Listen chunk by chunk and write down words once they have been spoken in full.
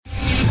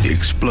the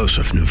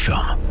explosive new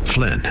film,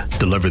 Flynn,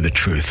 Deliver the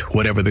Truth,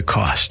 Whatever the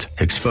Cost,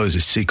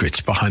 exposes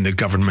secrets behind the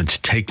government's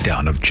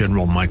takedown of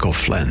General Michael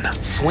Flynn.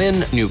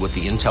 Flynn knew what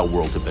the intel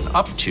world had been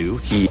up to.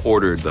 He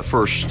ordered the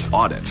first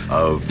audit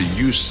of the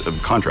use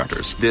of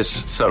contractors.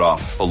 This set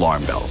off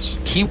alarm bells.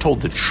 He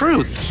told the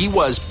truth. He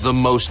was the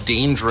most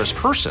dangerous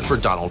person for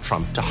Donald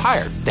Trump to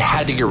hire. They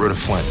had to get rid of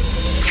Flynn.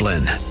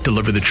 Flynn,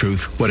 Deliver the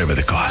Truth, Whatever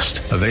the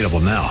Cost. Available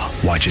now.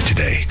 Watch it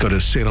today. Go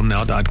to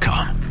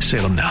salemnow.com.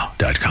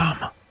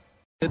 salemnow.com.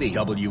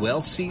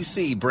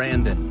 WLCC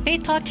Brandon.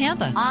 Faith Talk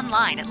Tampa.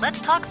 Online at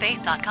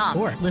letstalkfaith.com.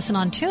 Or listen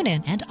on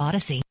TuneIn and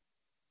Odyssey.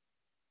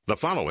 The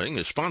following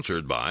is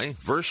sponsored by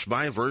Verse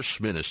by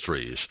Verse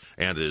Ministries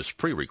and is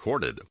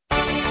pre-recorded.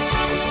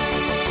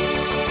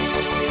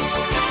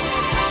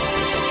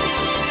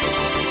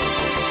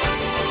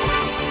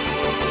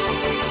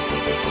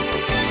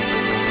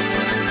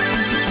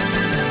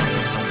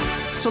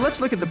 So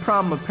let's look at the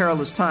problem of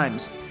perilous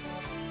times.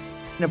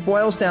 And it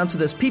boils down to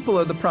this. People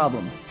are the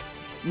problem.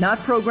 Not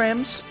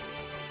programs,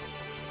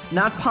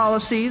 not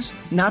policies,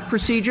 not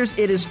procedures.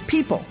 It is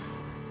people.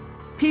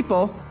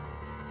 People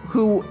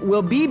who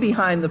will be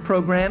behind the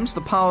programs, the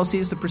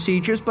policies, the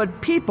procedures,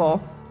 but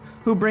people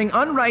who bring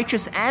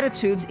unrighteous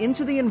attitudes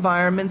into the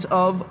environment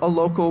of a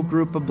local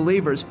group of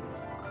believers.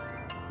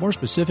 More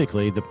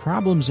specifically, the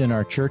problems in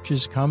our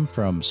churches come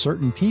from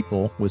certain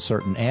people with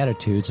certain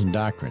attitudes and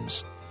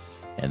doctrines.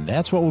 And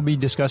that's what we'll be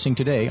discussing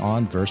today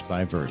on Verse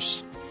by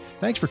Verse.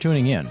 Thanks for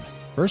tuning in.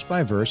 Verse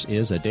by Verse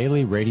is a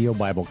daily radio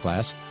Bible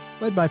class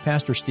led by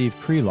Pastor Steve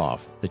Kreloff,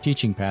 the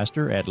teaching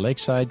pastor at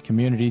Lakeside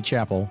Community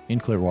Chapel in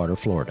Clearwater,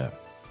 Florida.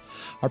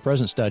 Our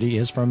present study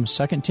is from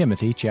 2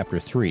 Timothy chapter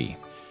 3,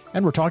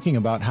 and we're talking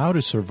about how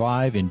to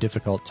survive in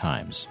difficult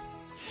times.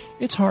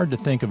 It's hard to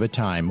think of a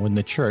time when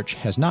the church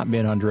has not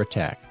been under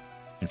attack.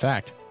 In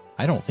fact,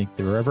 I don't think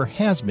there ever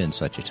has been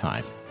such a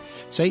time.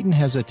 Satan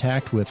has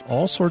attacked with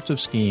all sorts of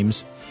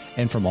schemes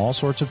and from all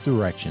sorts of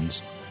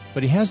directions,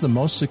 but he has the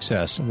most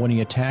success when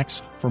he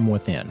attacks from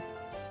within.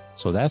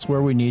 So that's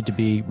where we need to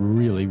be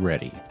really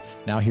ready.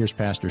 Now here's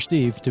Pastor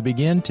Steve to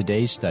begin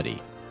today's study.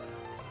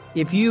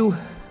 If you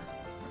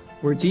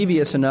were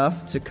devious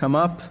enough to come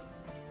up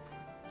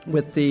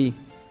with the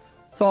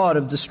thought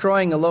of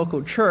destroying a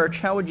local church,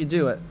 how would you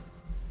do it?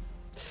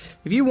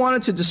 If you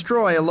wanted to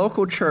destroy a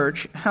local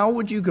church, how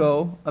would you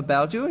go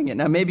about doing it?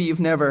 Now, maybe you've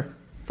never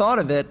thought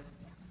of it.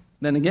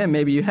 Then again,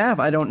 maybe you have.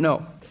 I don't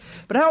know.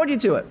 But how would you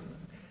do it?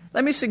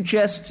 Let me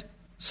suggest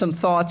some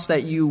thoughts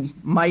that you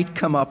might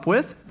come up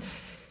with.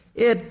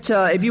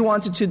 If you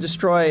wanted to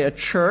destroy a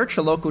church,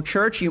 a local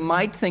church, you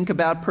might think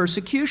about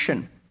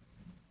persecution.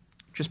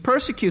 Just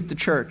persecute the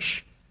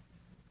church.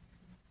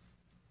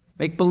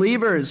 Make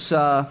believers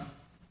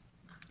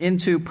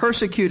into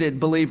persecuted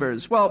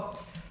believers. Well,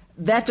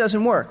 that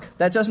doesn't work.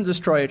 That doesn't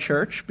destroy a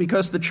church,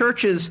 because the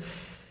churches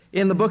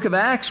in the book of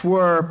Acts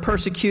were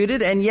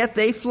persecuted, and yet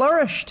they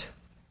flourished.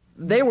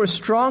 They were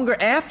stronger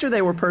after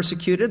they were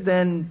persecuted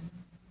than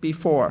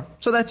before.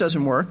 So that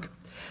doesn't work.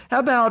 How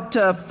about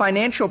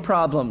financial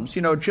problems?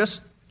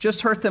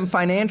 Just hurt them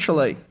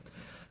financially.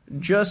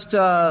 Just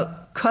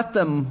cut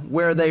them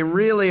where they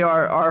really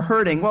are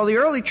hurting. Well, the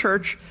early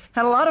church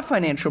had a lot of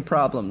financial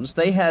problems.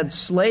 They had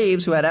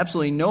slaves who had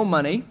absolutely no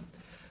money.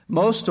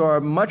 Most or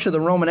much of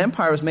the Roman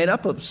Empire was made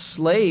up of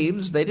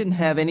slaves. They didn't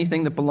have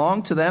anything that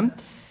belonged to them.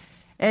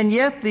 And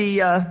yet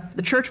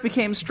the church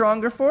became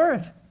stronger for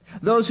it.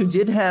 Those who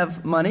did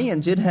have money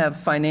and did have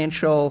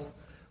financial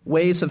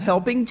ways of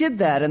helping did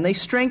that, and they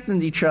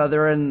strengthened each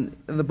other. And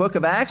in the book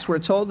of Acts, we're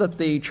told that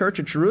the church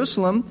at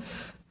Jerusalem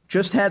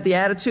just had the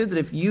attitude that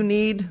if you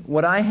need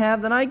what I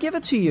have, then I give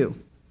it to you.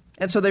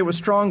 And so they were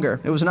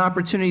stronger. It was an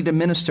opportunity to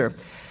minister.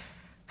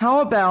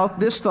 How about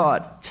this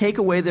thought? Take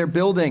away their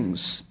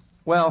buildings.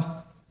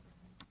 Well,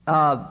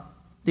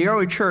 the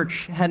early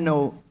church had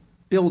no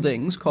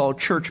buildings called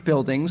church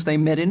buildings. They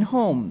met in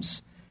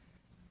homes.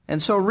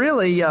 And so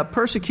really,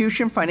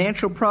 persecution,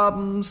 financial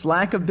problems,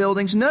 lack of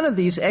buildings, none of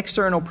these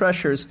external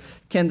pressures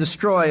can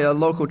destroy a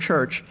local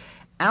church.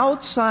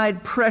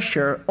 Outside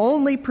pressure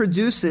only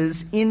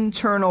produces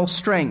internal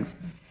strength.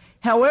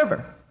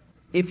 However,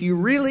 if you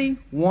really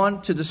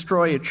want to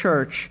destroy a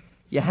church,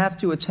 you have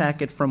to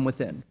attack it from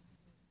within.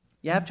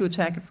 You have to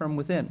attack it from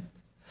within.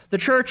 The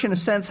church, in a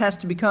sense, has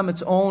to become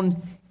its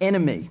own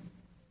enemy.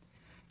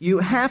 You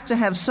have to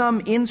have some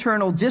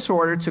internal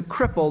disorder to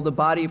cripple the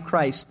body of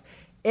Christ.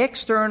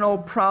 External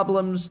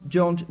problems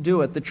don't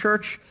do it. The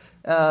church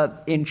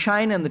in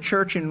China and the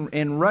church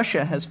in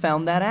Russia has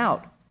found that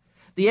out.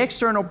 The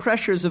external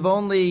pressures have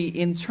only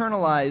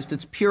internalized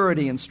its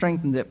purity and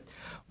strengthened it.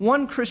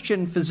 One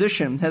Christian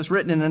physician has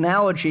written an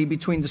analogy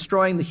between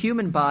destroying the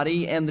human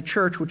body and the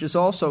church, which is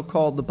also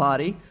called the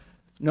body,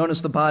 known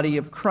as the body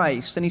of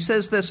Christ. And he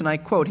says this, and I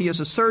quote, he is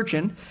a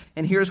surgeon,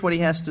 and here's what he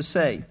has to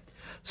say.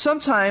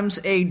 Sometimes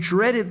a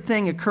dreaded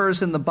thing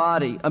occurs in the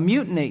body, a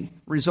mutiny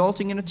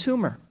resulting in a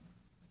tumor.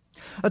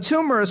 A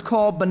tumor is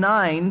called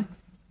benign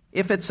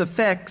if its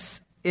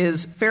effects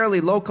is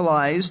fairly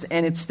localized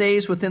and it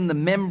stays within the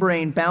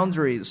membrane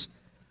boundaries.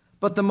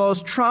 But the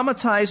most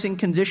traumatizing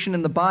condition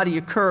in the body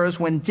occurs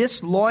when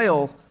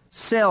disloyal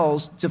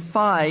cells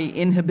defy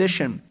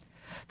inhibition.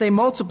 They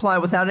multiply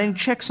without any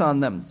checks on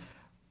them,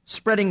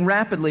 spreading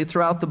rapidly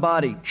throughout the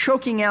body,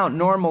 choking out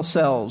normal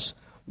cells.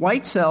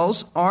 White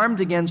cells, armed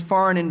against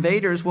foreign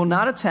invaders, will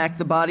not attack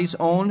the body's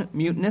own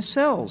mutinous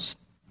cells.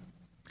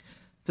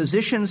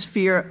 Physicians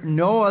fear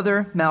no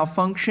other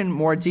malfunction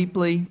more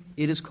deeply.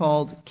 It is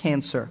called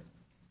cancer.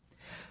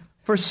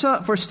 For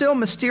still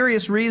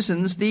mysterious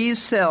reasons,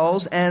 these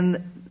cells,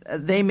 and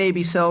they may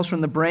be cells from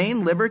the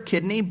brain, liver,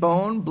 kidney,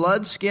 bone,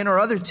 blood, skin, or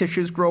other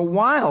tissues, grow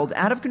wild,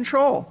 out of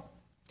control.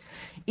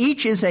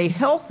 Each is a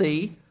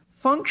healthy,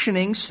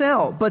 functioning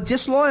cell, but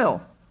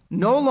disloyal,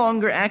 no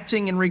longer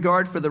acting in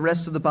regard for the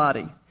rest of the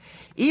body.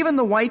 Even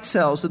the white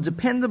cells, the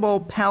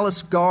dependable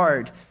palace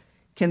guard,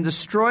 can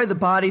destroy the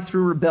body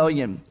through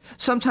rebellion.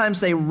 Sometimes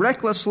they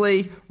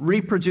recklessly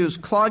reproduce,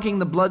 clogging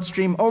the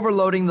bloodstream,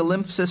 overloading the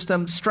lymph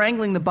system,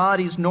 strangling the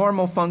body's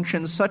normal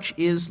functions. Such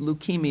is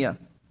leukemia.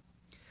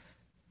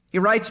 He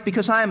writes,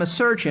 because I am a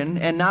surgeon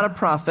and not a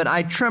prophet,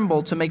 I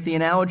tremble to make the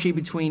analogy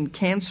between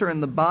cancer in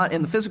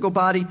the physical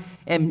body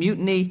and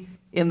mutiny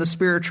in the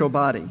spiritual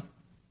body,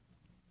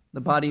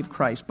 the body of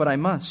Christ, but I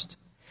must.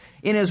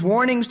 In his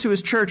warnings to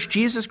his church,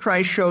 Jesus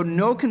Christ showed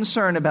no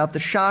concern about the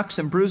shocks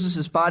and bruises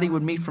his body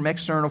would meet from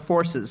external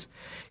forces.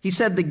 He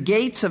said, the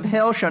gates of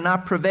hell shall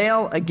not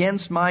prevail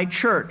against my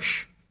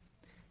church.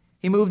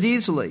 He moved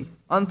easily,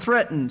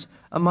 unthreatened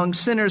among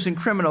sinners and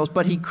criminals,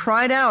 but he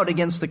cried out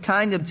against the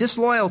kind of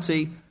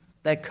disloyalty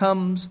that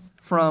comes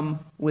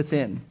from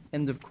within.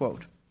 End of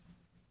quote.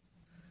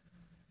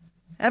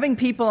 Having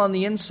people on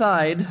the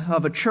inside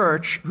of a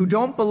church who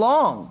don't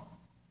belong,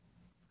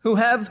 who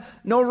have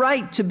no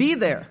right to be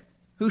there,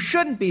 who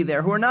shouldn't be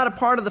there, who are not a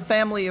part of the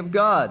family of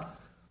God,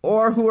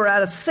 or who are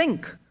out of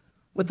sync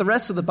with the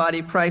rest of the body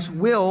of Christ,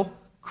 will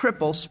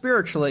cripple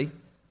spiritually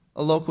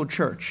a local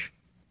church.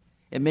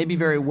 It may be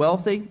very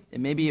wealthy, it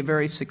may be a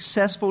very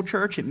successful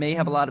church, it may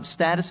have a lot of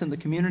status in the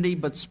community,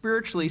 but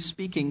spiritually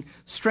speaking,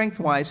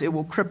 strength-wise, it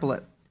will cripple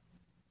it.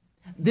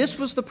 This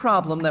was the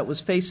problem that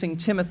was facing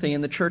Timothy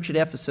in the church at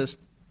Ephesus.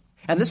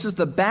 And this is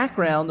the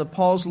background of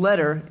Paul's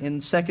letter in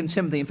 2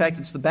 Timothy. In fact,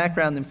 it's the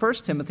background in 1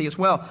 Timothy as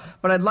well.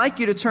 But I'd like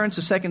you to turn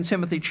to 2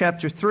 Timothy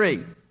chapter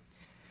 3.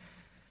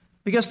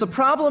 Because the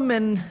problem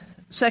in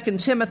 2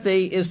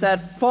 Timothy is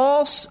that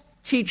false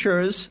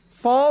teachers,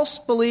 false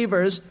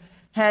believers,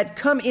 had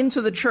come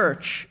into the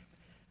church.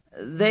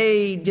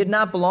 They did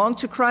not belong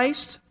to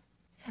Christ.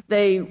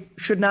 They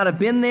should not have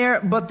been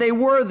there, but they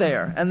were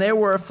there. And they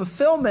were a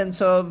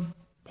fulfillment of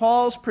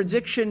Paul's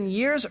prediction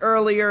years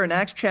earlier in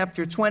Acts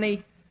chapter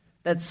 20,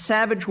 that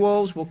savage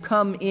wolves will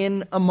come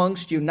in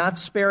amongst you, not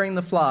sparing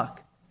the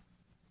flock.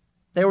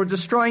 They were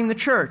destroying the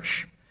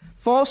church.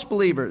 False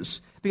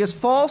believers, because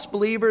false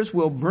believers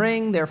will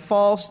bring their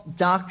false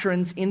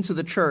doctrines into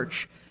the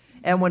church.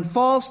 And when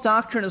false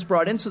doctrine is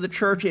brought into the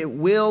church, it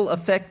will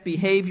affect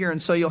behavior, and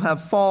so you'll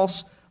have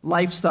false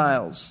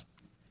lifestyles,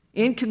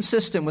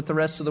 inconsistent with the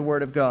rest of the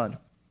Word of God.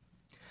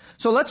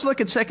 So let's look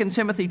at 2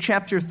 Timothy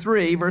chapter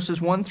 3, verses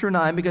 1 through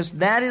 9, because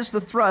that is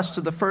the thrust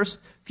of the first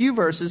few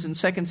verses in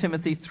 2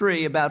 Timothy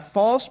 3 about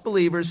false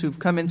believers who've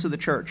come into the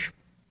church.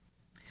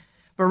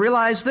 But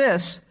realize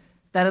this,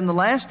 that in the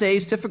last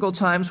days difficult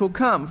times will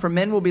come, for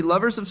men will be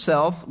lovers of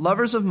self,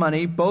 lovers of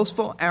money,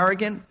 boastful,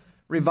 arrogant,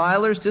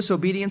 revilers,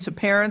 disobedient to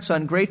parents,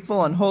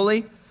 ungrateful,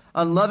 unholy,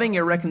 unloving,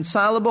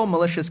 irreconcilable,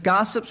 malicious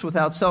gossips,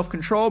 without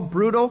self-control,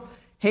 brutal,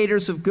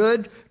 haters of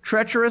good,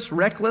 treacherous,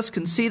 reckless,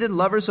 conceited,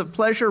 lovers of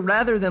pleasure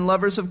rather than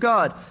lovers of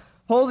God,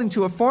 holding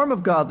to a form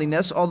of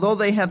godliness, although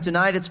they have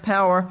denied its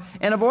power,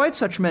 and avoid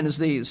such men as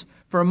these.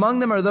 For among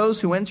them are those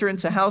who enter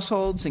into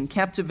households and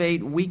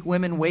captivate weak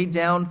women weighed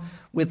down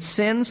with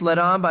sins, led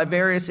on by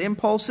various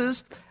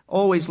impulses,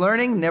 always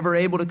learning, never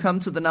able to come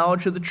to the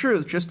knowledge of the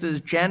truth. Just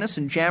as Jannes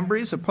and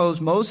Jambres opposed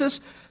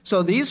Moses,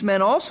 so these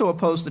men also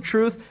oppose the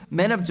truth,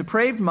 men of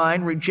depraved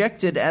mind,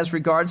 rejected as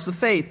regards the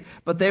faith.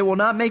 But they will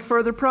not make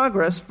further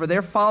progress, for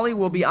their folly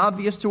will be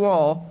obvious to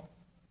all,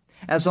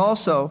 as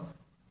also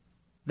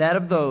that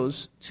of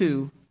those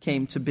too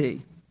came to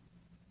be.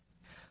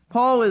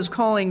 Paul is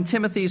calling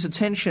Timothy's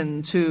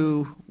attention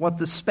to what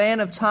the span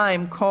of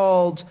time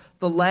called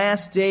the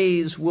last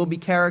days will be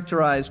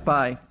characterized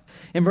by.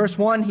 In verse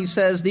 1, he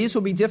says, these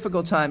will be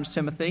difficult times,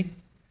 Timothy.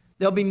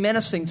 There'll be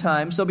menacing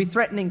times. There'll be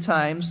threatening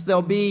times.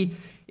 There'll be,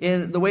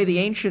 in the way the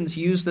ancients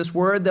use this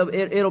word,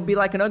 it'll be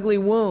like an ugly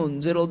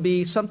wound. It'll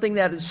be something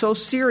that is so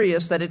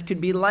serious that it could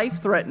be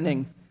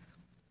life-threatening.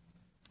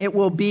 It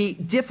will be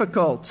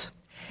difficult.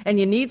 And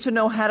you need to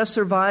know how to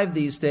survive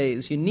these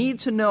days. You need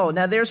to know.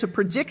 Now, there's a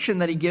prediction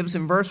that he gives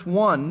in verse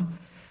 1.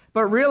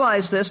 But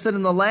realize this, that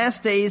in the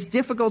last days,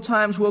 difficult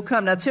times will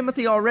come. Now,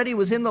 Timothy already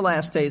was in the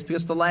last days,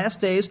 because the last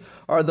days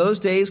are those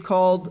days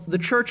called the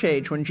church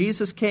age. When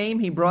Jesus came,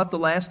 he brought the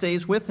last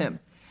days with him.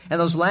 And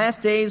those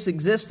last days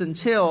exist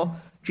until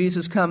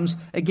Jesus comes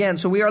again.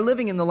 So we are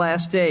living in the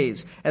last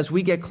days. As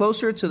we get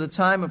closer to the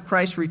time of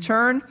Christ's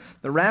return,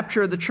 the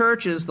rapture of the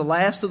church is the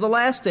last of the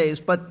last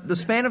days. But the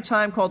span of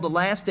time called the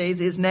last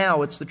days is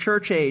now. It's the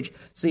church age.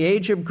 It's the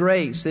age of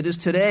grace. It is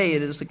today.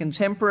 It is the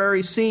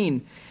contemporary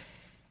scene.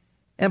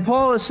 And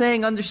Paul is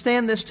saying,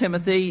 understand this,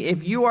 Timothy,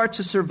 if you are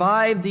to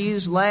survive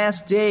these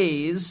last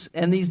days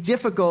and these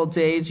difficult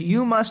days,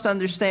 you must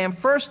understand,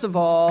 first of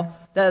all,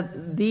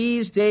 that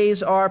these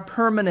days are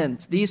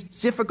permanent. These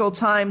difficult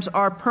times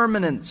are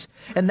permanent.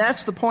 And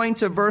that's the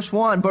point of verse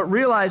 1. But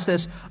realize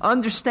this,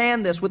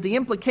 understand this, with the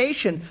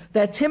implication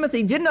that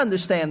Timothy didn't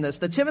understand this,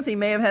 that Timothy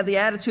may have had the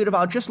attitude of,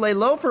 I'll just lay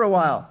low for a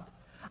while.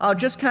 I'll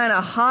just kind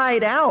of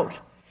hide out.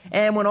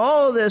 And when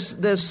all this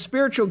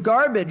spiritual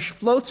garbage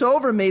floats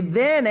over me,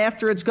 then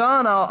after it's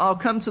gone, I'll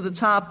come to the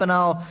top and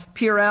I'll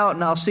peer out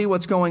and I'll see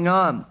what's going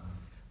on.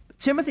 But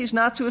Timothy's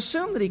not to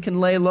assume that he can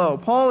lay low.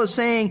 Paul is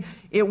saying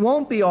it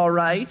won't be all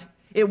right.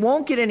 It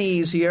won't get any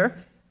easier.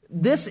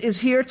 This is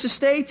here to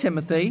stay,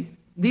 Timothy.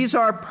 These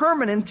are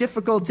permanent,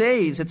 difficult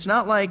days. It's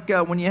not like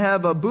when you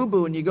have a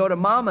boo-boo and you go to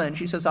mama and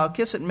she says, I'll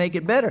kiss it and make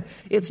it better.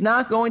 It's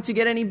not going to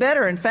get any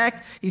better. In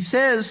fact, he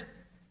says,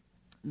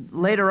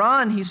 later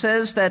on, he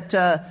says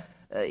that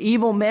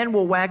evil men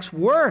will wax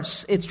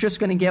worse. It's just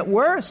going to get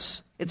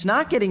worse. It's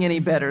not getting any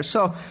better.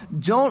 So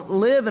don't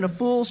live in a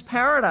fool's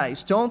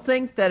paradise. Don't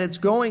think that it's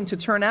going to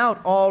turn out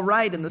all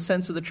right in the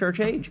sense of the church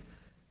age.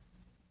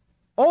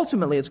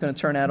 Ultimately, it's going to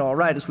turn out all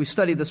right, as we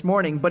studied this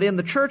morning. But in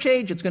the church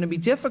age, it's going to be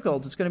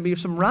difficult. It's going to be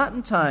some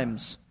rotten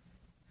times.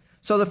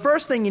 So the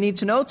first thing you need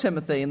to know,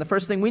 Timothy, and the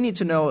first thing we need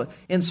to know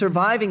in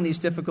surviving these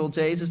difficult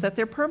days is that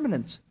they're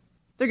permanent.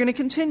 They're going to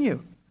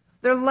continue.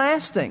 They're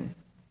lasting.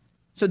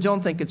 So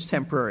don't think it's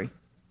temporary.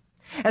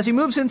 As he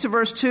moves into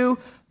verse 2,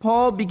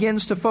 Paul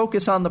begins to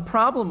focus on the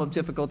problem of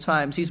difficult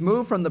times. He's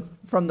moved from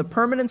the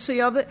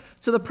permanency of it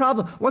to the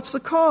problem. What's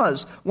the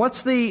cause?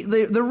 What's the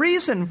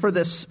reason for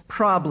this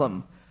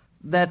problem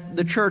that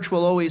the church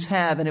will always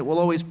have and it will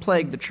always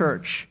plague the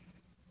church?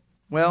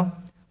 Well,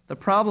 the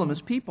problem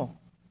is people.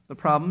 The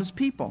problem is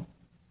people.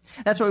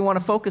 That's what we want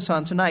to focus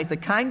on tonight. The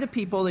kind of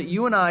people that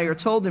you and I are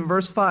told in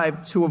verse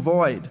 5 to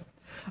avoid.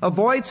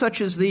 Avoid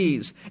such as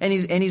these. And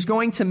he's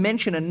going to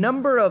mention a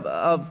number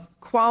of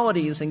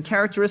qualities and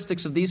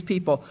characteristics of these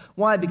people.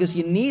 Why? Because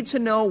you need to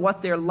know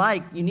what they're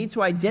like. You need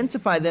to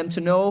identify them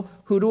to know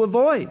who to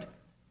avoid.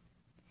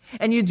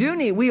 And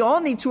we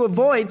all need to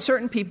avoid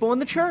certain people in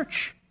the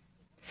church.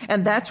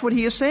 And that's what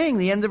he is saying,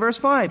 the end of verse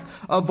 5.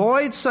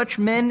 Avoid such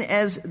men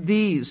as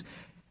these.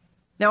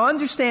 Now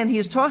understand, he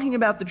is talking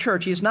about the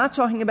church. He is not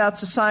talking about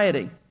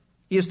society.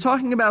 He is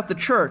talking about the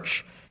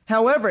church.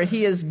 However,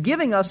 he is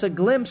giving us a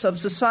glimpse of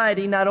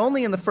society not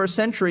only in the first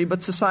century,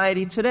 but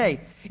society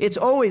today. It's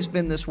always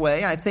been this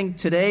way. I think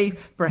today,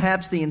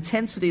 perhaps the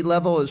intensity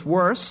level is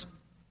worse,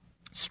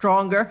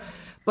 stronger.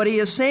 But he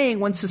is saying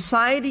when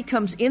society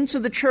comes into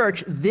the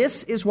church,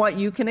 this is what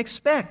you can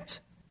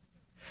expect.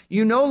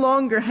 You no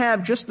longer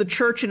have just the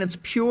church in its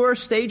pure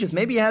stages.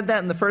 Maybe you had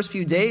that in the first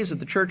few days of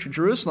the Church of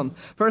Jerusalem,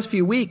 first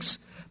few weeks.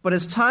 But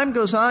as time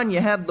goes on, you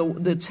have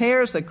the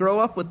tares that grow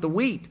up with the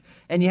wheat.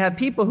 And you have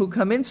people who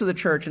come into the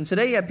church. And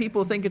today you have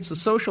people who think it's a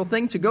social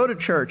thing to go to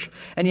church.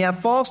 And you have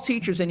false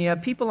teachers. And you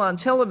have people on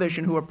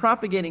television who are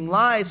propagating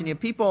lies. And you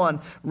have people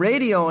on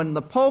radio and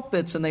the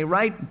pulpits. And they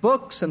write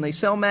books and they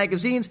sell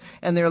magazines.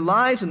 And they're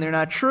lies and they're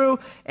not true.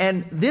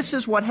 And this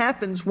is what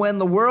happens when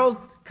the world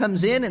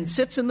comes in and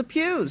sits in the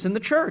pews in the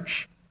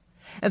church.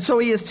 And so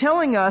he is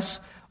telling us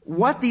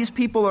what these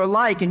people are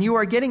like, and you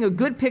are getting a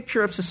good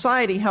picture of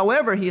society.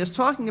 However, he is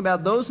talking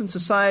about those in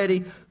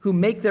society who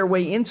make their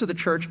way into the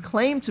church,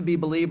 claim to be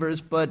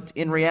believers, but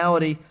in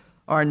reality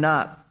are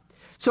not.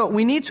 So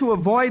we need to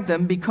avoid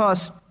them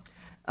because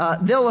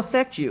they'll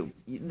affect you.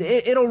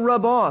 It'll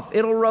rub off.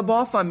 It'll rub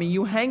off on me.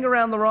 You hang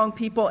around the wrong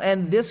people,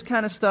 and this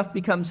kind of stuff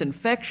becomes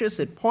infectious.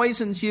 It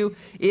poisons you.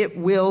 It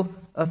will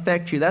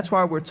affect you. That's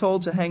why we're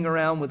told to hang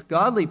around with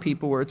godly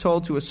people. We're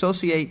told to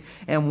associate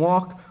and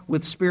walk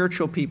with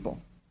spiritual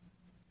people.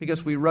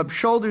 Because we rub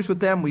shoulders with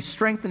them, we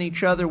strengthen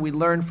each other, we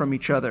learn from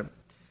each other.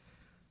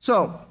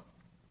 So,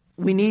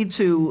 we need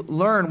to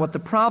learn what the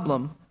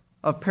problem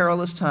of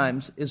perilous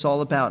times is all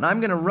about. And I'm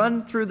going to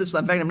run through this.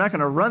 In fact, I'm not going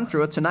to run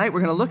through it. Tonight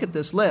we're going to look at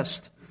this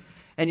list.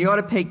 And you ought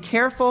to pay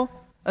careful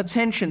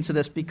attention to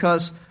this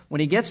because when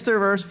he gets to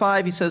verse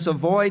 5, he says,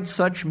 avoid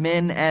such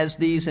men as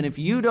these. And if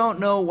you don't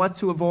know what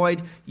to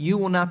avoid, you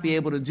will not be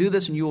able to do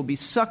this and you will be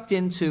sucked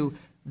into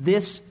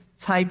this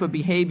type of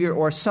behavior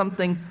or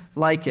something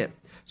like it.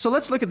 So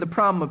let's look at the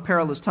problem of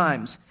perilous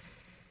times.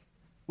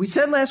 We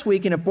said last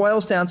week, and it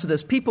boils down to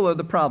this, people are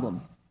the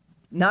problem.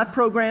 Not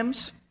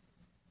programs,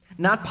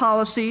 not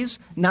policies,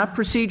 not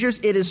procedures.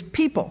 It is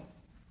people.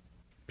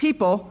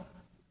 People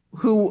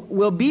who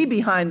will be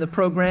behind the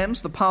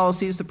programs, the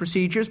policies, the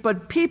procedures,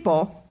 but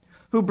people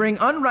who bring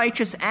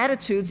unrighteous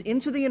attitudes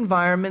into the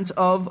environment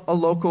of a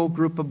local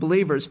group of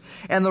believers.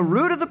 And the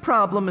root of the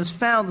problem is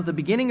found at the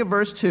beginning of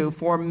verse 2,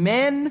 for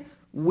men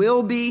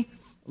will be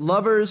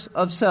lovers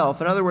of self.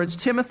 In other words,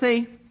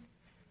 Timothy,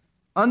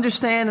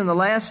 Understand in the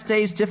last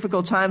days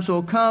difficult times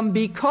will come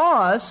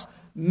because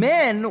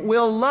men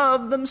will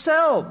love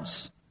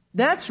themselves.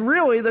 That's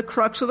really the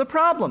crux of the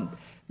problem.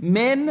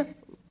 Men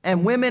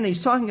and women,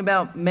 he's talking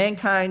about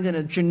mankind in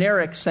a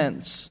generic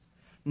sense,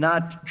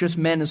 not just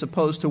men as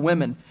opposed to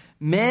women.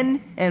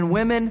 Men and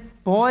women,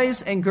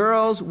 boys and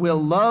girls will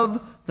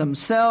love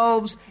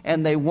themselves,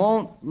 and they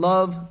won't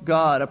love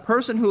God. A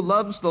person who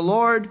loves the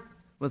Lord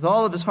with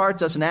all of his heart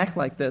doesn't act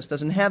like this,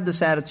 doesn't have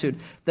this attitude.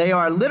 They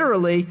are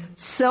literally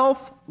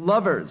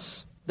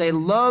self-lovers. They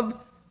love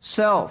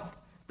self.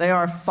 They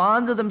are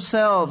fond of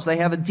themselves. They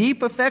have a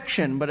deep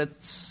affection, but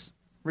it's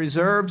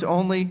reserved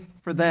only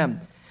for them.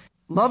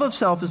 Love of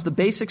self is the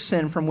basic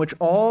sin from which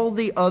all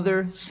the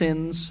other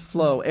sins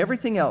flow.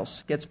 Everything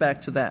else gets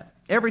back to that.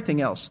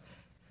 Everything else.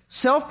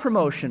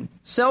 Self-promotion,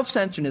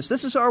 self-centeredness.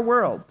 This is our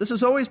world. This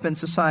has always been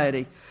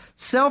society.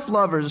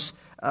 Self-lovers,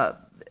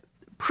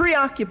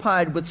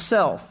 preoccupied with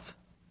self,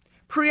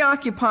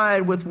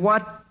 preoccupied with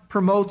what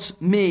promotes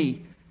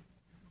me.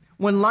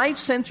 When life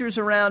centers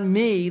around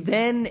me,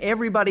 then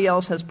everybody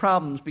else has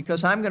problems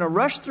because I'm going to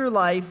rush through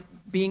life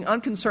being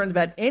unconcerned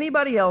about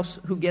anybody else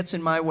who gets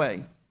in my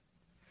way.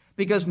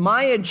 Because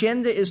my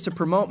agenda is to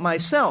promote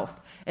myself.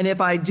 And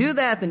if I do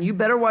that, then you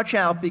better watch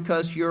out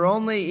because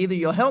either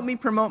you'll help me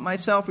promote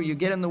myself or you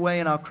get in the way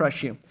and I'll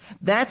crush you.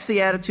 That's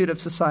the attitude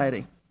of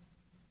society.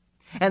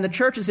 And the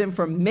church is in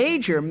for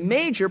major,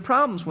 major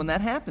problems when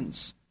that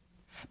happens.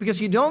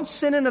 Because you don't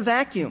sin in a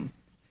vacuum.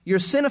 Your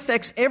sin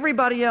affects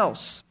everybody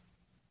else.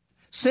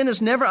 Sin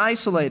is never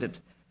isolated.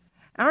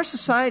 Our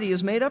society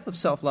is made up of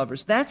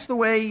self-lovers. That's the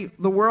way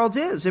the world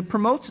is. It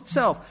promotes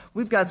itself.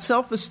 We've got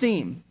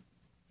self-esteem.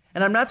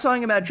 And I'm not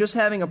talking about just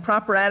having a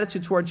proper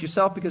attitude towards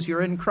yourself because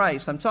you're in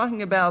Christ. I'm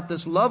talking about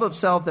this love of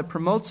self that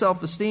promotes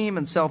self-esteem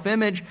and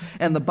self-image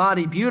and the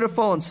body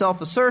beautiful and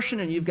self-assertion,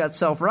 and you've got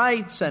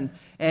self-rights, and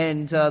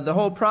the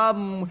whole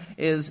problem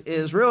is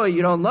really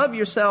you don't love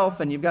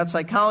yourself, and you've got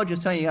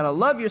psychologists telling you got to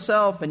love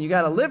yourself, and you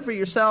got to live for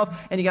yourself,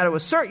 and you got to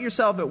assert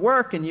yourself at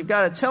work, and you've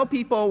got to tell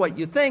people what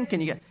you think,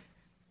 and the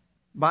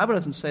Bible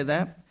doesn't say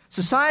that.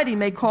 Society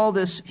may call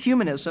this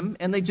humanism,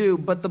 and they do,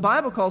 but the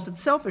Bible calls it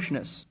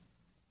selfishness.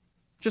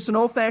 Just an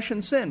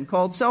old-fashioned sin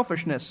called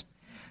selfishness.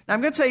 Now,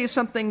 I'm going to tell you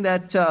something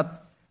that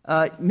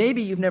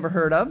maybe you've never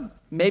heard of,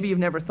 maybe you've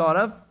never thought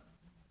of.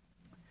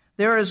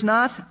 There is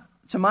not,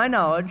 to my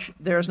knowledge,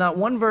 there is not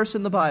one verse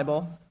in the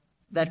Bible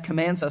that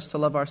commands us to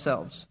love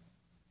ourselves.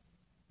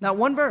 Not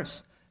one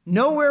verse.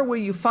 Nowhere will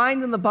you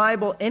find in the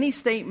Bible any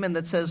statement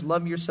that says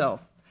love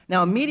yourself.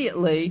 Now,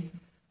 immediately,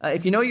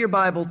 if you know your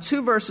Bible,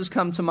 two verses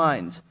come to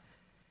mind.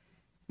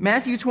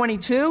 Matthew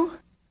 22,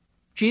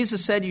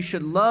 Jesus said you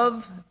should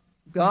love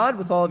God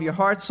with all of your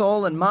heart,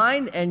 soul, and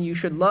mind, and you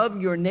should love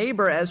your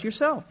neighbor as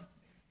yourself.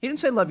 He didn't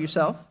say love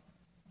yourself.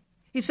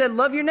 He said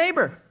love your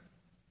neighbor.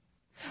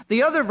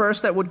 The other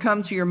verse that would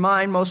come to your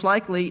mind most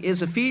likely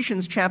is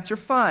Ephesians chapter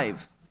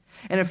 5.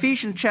 In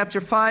Ephesians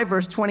chapter 5,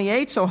 verse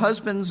 28, so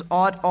husbands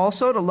ought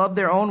also to love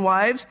their own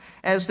wives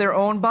as their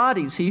own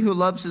bodies. He who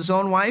loves his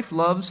own wife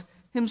loves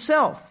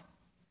himself.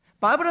 The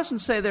Bible doesn't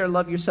say there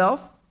love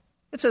yourself.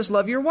 It says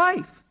love your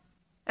wife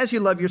as you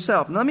love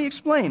yourself. And let me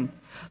explain.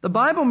 The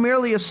Bible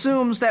merely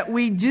assumes that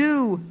we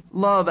do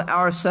love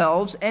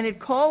ourselves, and it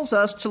calls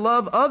us to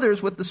love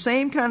others with the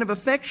same kind of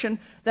affection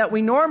that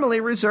we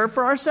normally reserve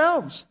for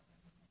ourselves.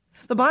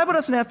 The Bible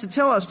doesn't have to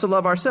tell us to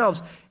love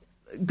ourselves.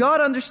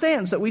 God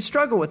understands that we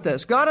struggle with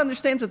this. God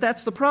understands that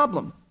that's the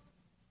problem.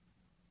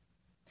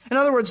 In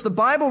other words, the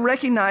Bible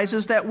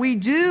recognizes that we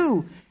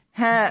do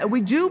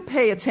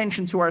pay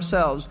attention to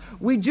ourselves.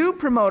 We do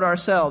promote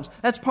ourselves.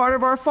 That's part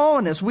of our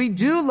fallenness. We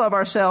do love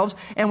ourselves,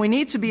 and we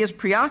need to be as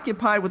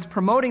preoccupied with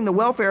promoting the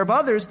welfare of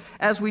others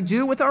as we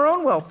do with our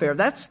own welfare.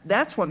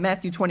 That's what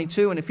Matthew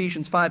 22 and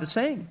Ephesians 5 is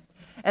saying.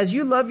 As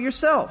you love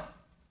yourself,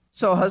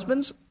 so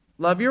husbands,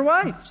 love your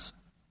wives.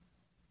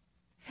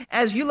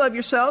 As you love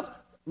yourself,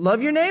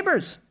 love your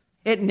neighbors.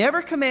 It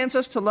never commands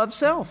us to love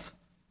self.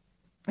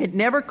 It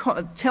never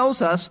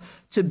tells us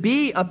to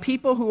be a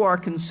people who are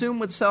consumed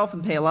with self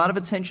and pay a lot of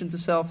attention to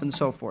self and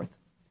so forth.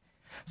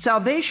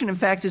 Salvation, in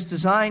fact, is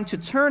designed to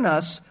turn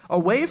us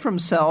away from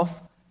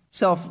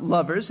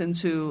self-lovers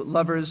into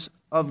lovers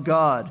of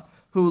God,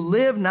 who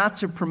live not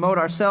to promote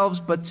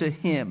ourselves but to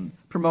Him,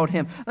 promote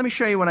Him. Let me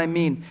show you what I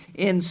mean.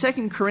 In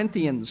 2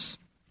 Corinthians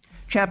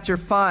chapter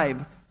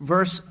 5,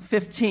 verse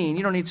 15,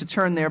 you don't need to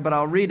turn there, but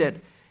I'll read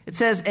it. It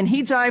says, and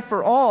He died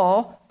for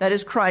all, that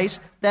is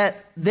Christ,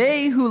 that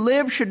they who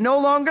live should no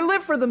longer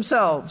live for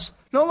themselves.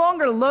 No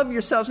longer love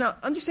yourselves. Now,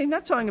 understand,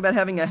 not talking about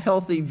having a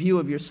healthy view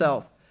of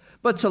yourself,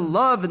 but to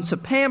love and to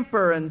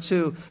pamper and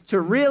to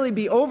really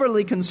be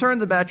overly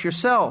concerned about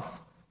yourself,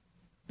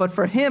 but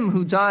for Him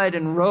who died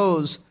and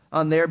rose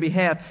on their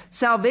behalf.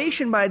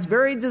 Salvation, by its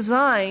very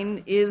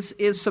design, is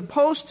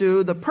supposed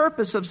to, the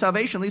purpose of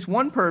salvation, at least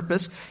one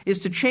purpose, is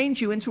to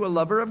change you into a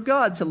lover of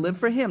God, to live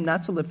for Him,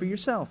 not to live for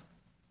yourself.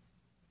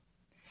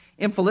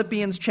 In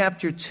Philippians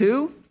chapter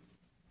 2,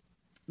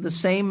 the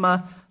same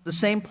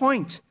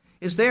point.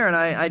 is there, and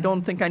I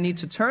don't think I need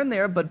to turn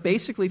there, but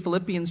basically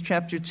Philippians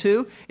chapter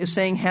 2 is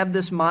saying, have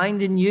this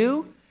mind in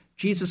you.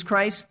 Jesus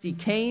Christ, he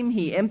came,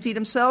 he emptied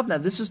himself. Now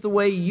this is the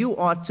way you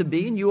ought to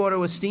be, and you ought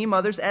to esteem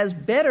others as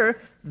better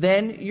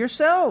than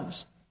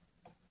yourselves.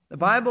 The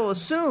Bible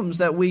assumes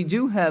that we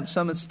do have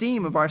some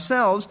esteem of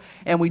ourselves,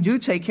 and we do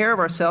take care of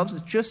ourselves.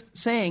 It's just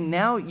saying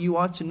now you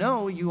ought to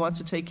know, you ought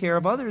to take care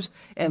of others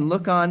and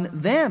look on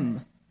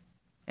them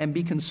and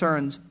be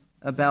concerned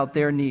about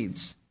their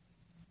needs.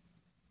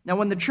 Now,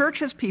 when the church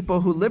has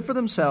people who live for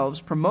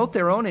themselves, promote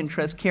their own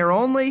interests, care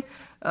only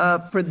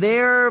for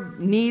their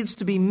needs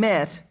to be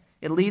met,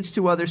 it leads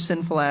to other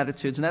sinful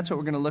attitudes. And that's what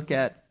we're going to look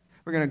at.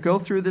 We're going to go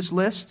through this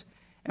list,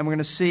 and we're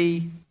going to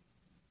see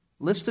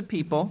a list of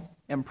people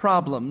and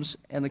problems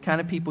and the kind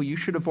of people you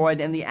should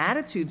avoid and the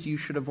attitudes you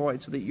should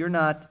avoid so that you're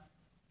not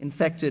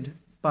infected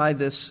by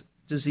this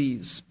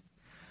disease.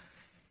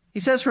 He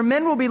says, for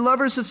men will be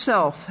lovers of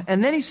self.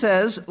 And then he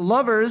says,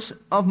 lovers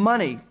of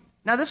money.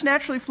 Now, this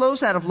naturally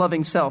flows out of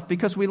loving self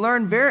because we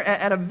learn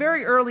at a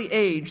very early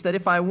age that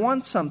if I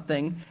want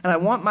something and I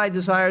want my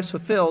desires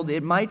fulfilled,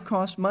 it might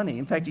cost money.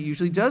 In fact, it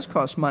usually does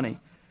cost money.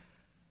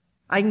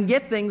 I can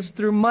get things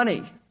through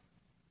money.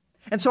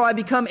 And so I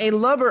become a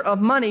lover of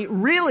money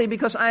really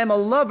because I am a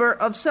lover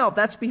of self.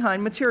 That's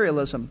behind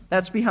materialism.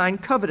 That's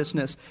behind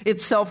covetousness.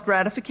 It's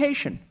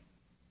self-gratification.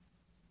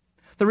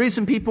 The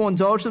reason people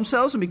indulge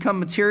themselves and become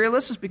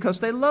materialists is because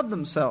they love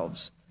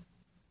themselves.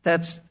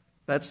 That's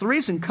the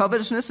reason.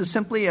 Covetousness is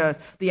simply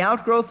the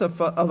outgrowth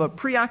of a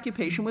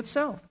preoccupation with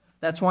self.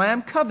 That's why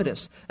I'm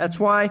covetous. That's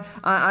why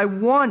I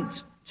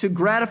want to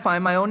gratify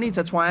my own needs.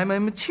 That's why I'm a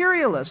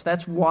materialist.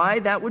 That's why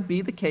that would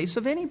be the case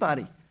of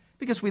anybody,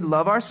 because we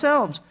love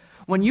ourselves.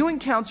 When you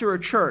encounter a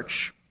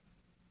church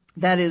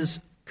that is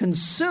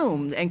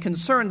consumed and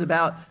concerned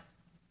about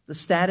the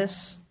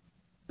status,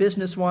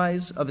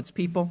 business-wise, of its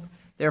people,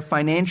 their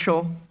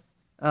financial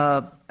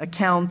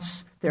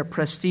accounts, their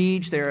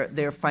prestige,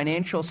 their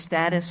financial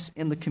status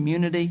in the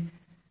community,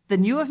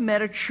 then you have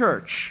met a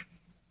church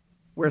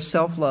where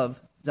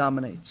self-love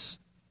dominates.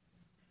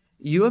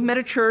 You have met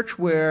a church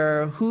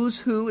where who's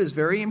who is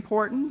very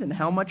important, and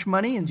how much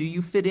money, and do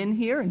you fit in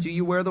here, and do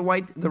you wear the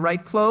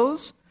right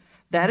clothes?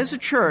 That is a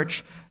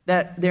church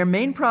that their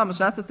main problem is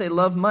not that they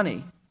love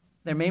money.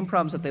 Their main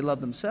problem is that they love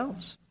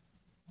themselves.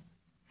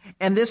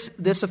 And this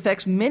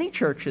affects many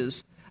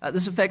churches.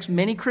 This affects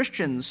many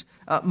Christians.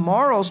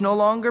 Morals no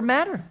longer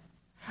matter.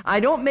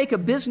 I don't make a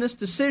business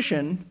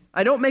decision.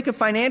 I don't make a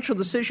financial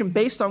decision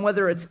based on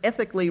whether it's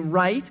ethically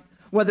right,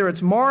 whether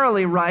it's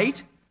morally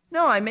right.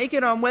 No, I make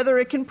it on whether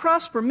it can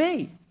prosper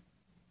me.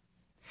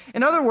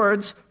 In other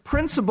words,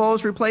 principle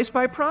is replaced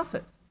by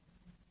profit.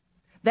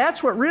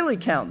 That's what really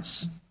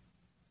counts.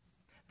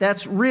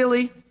 That's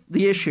really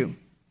the issue.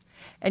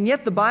 And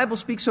yet the Bible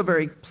speaks so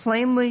very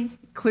plainly,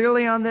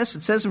 clearly on this.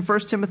 It says in 1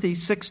 Timothy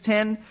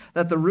 6:10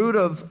 that the root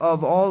of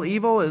all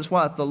evil is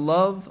what? The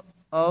love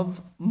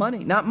of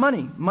money. Not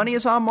money. Money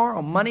is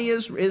amoral. Money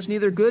is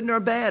neither good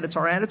nor bad. It's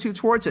our attitude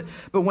towards it.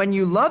 But when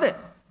you love it,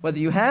 whether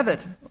you have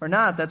it or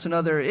not, that's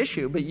another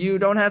issue. But you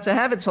don't have to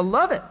have it to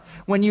love it.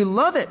 When you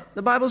love it,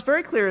 the Bible is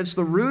very clear, it's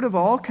the root of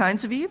all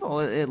kinds of evil.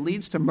 It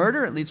leads to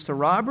murder, it leads to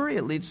robbery,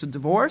 it leads to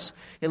divorce,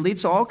 it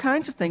leads to all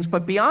kinds of things.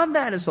 But beyond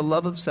that is the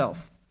love of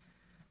self.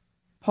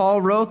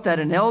 Paul wrote that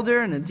an elder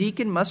and a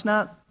deacon must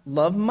not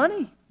love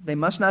money. They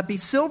must not be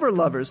silver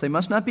lovers. They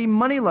must not be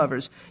money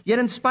lovers. Yet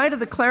in spite of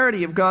the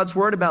clarity of God's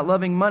word about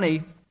loving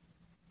money,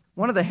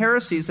 one of the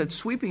heresies that's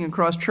sweeping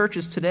across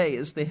churches today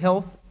is the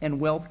health and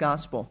wealth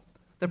gospel,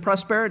 the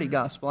prosperity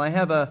gospel. I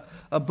have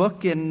a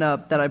book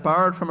that I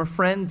borrowed from a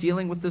friend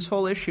dealing with this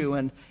whole issue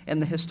and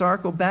the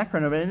historical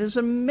background of it. And it's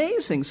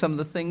amazing some of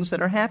the things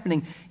that are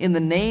happening in the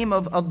name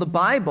of the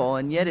Bible,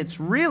 and yet it's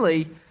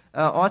really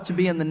ought to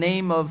be in the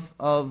name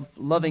of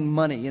loving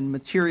money and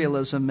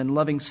materialism and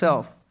loving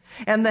self.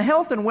 And the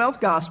health and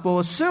wealth gospel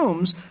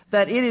assumes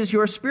that it is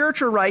your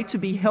spiritual right to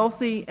be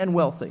healthy and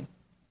wealthy.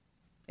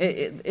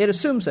 It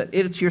assumes that.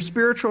 It's your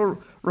spiritual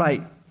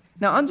right.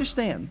 Now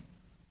understand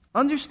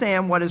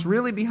what is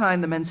really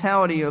behind the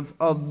mentality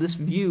of this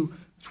view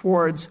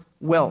towards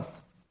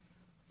wealth.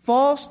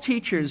 False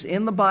teachers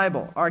in the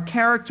Bible are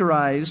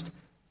characterized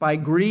by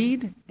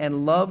greed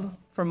and love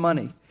for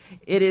money.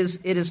 It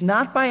is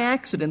not by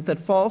accident that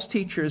false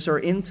teachers are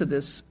into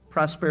this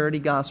prosperity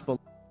gospel.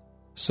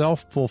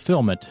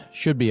 Self-fulfillment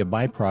should be a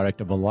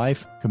byproduct of a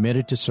life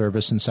committed to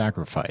service and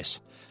sacrifice.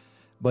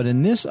 But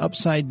in this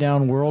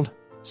upside-down world,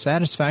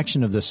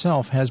 satisfaction of the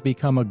self has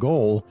become a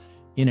goal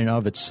in and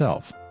of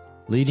itself,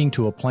 leading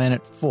to a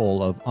planet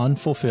full of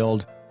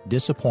unfulfilled,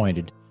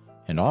 disappointed,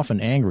 and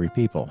often angry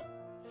people.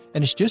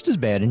 And it's just as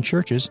bad in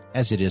churches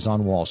as it is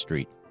on Wall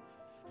Street.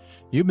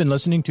 You've been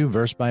listening to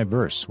Verse by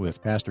Verse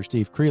with Pastor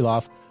Steve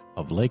Kreloff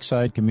of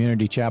Lakeside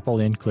Community Chapel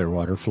in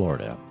Clearwater,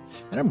 Florida.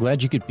 And I'm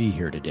glad you could be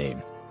here today.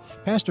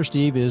 Pastor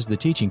Steve is the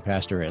teaching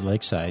pastor at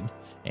Lakeside,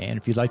 and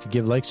if you'd like to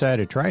give Lakeside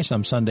a try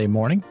some Sunday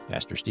morning,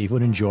 Pastor Steve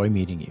would enjoy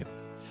meeting you.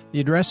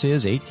 The address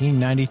is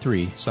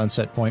 1893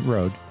 Sunset Point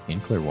Road in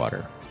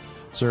Clearwater.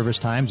 Service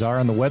times are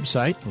on the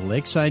website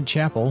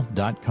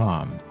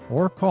lakesidechapel.com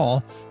or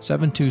call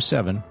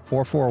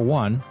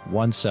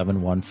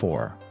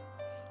 727-441-1714.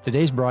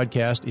 Today's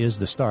broadcast is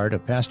the start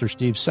of Pastor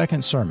Steve's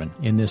second sermon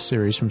in this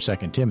series from 2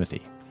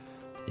 Timothy.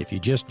 If you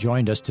just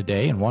joined us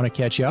today and want to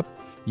catch up,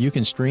 you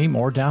can stream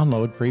or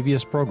download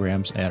previous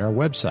programs at our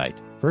website,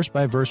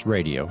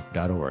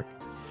 versebyverseradio.org.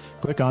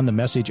 Click on the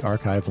Message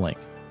Archive link.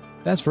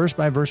 That's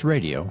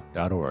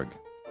versebyverseradio.org.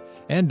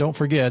 And don't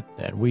forget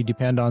that we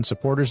depend on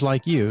supporters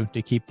like you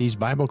to keep these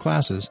Bible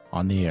classes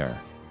on the air.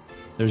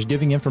 There's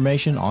giving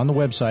information on the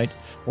website,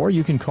 or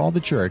you can call the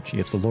church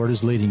if the Lord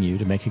is leading you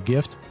to make a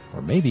gift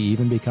or maybe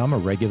even become a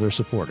regular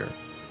supporter.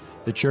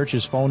 The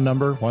church's phone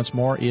number, once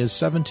more, is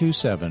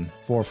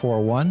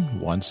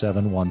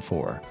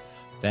 727-441-1714.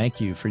 Thank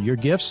you for your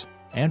gifts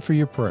and for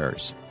your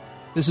prayers.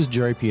 This is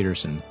Jerry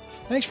Peterson.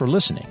 Thanks for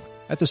listening.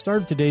 At the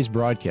start of today's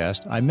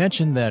broadcast, I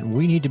mentioned that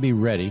we need to be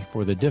ready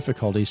for the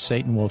difficulties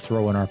Satan will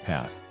throw in our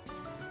path.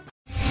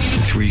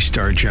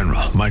 3-star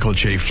General Michael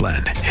J.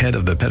 Flynn, head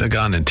of the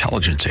Pentagon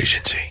Intelligence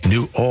Agency,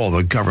 knew all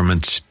the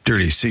government's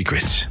dirty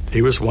secrets.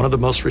 He was one of the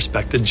most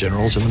respected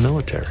generals in the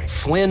military.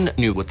 Flynn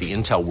knew what the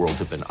intel world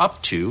had been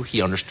up to.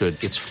 He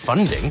understood its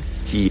funding.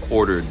 He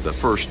ordered the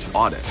first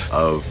audit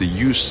of the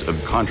use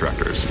of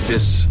contractors.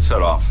 This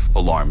set off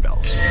alarm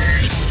bells.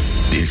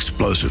 The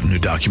explosive new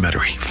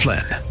documentary,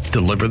 Flynn,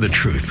 Deliver the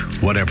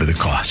Truth, Whatever the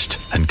Cost,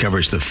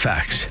 uncovers the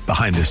facts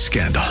behind this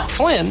scandal.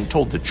 Flynn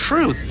told the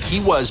truth. He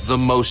was the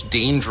most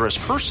dangerous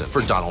person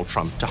for Donald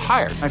Trump to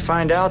hire. I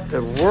find out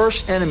the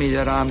worst enemy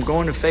that I'm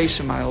going to face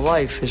in my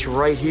life is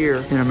right here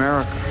in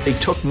America. They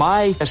took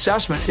my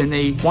assessment and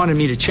they wanted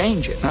me to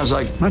change it. And I was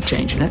like, I'm not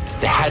changing it.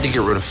 They had to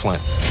get rid of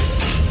Flynn.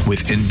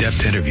 With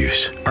in-depth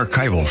interviews,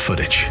 archival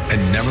footage,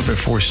 and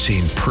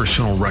never-before-seen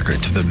personal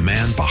records of the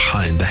man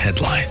behind the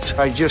headlines.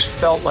 I just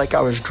felt like I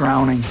was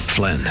drowning.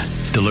 Flynn,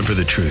 Deliver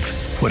the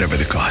Truth, Whatever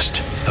the Cost.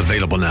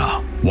 Available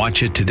now.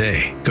 Watch it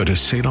today. Go to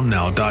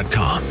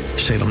salemnow.com.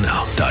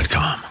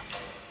 salemnow.com.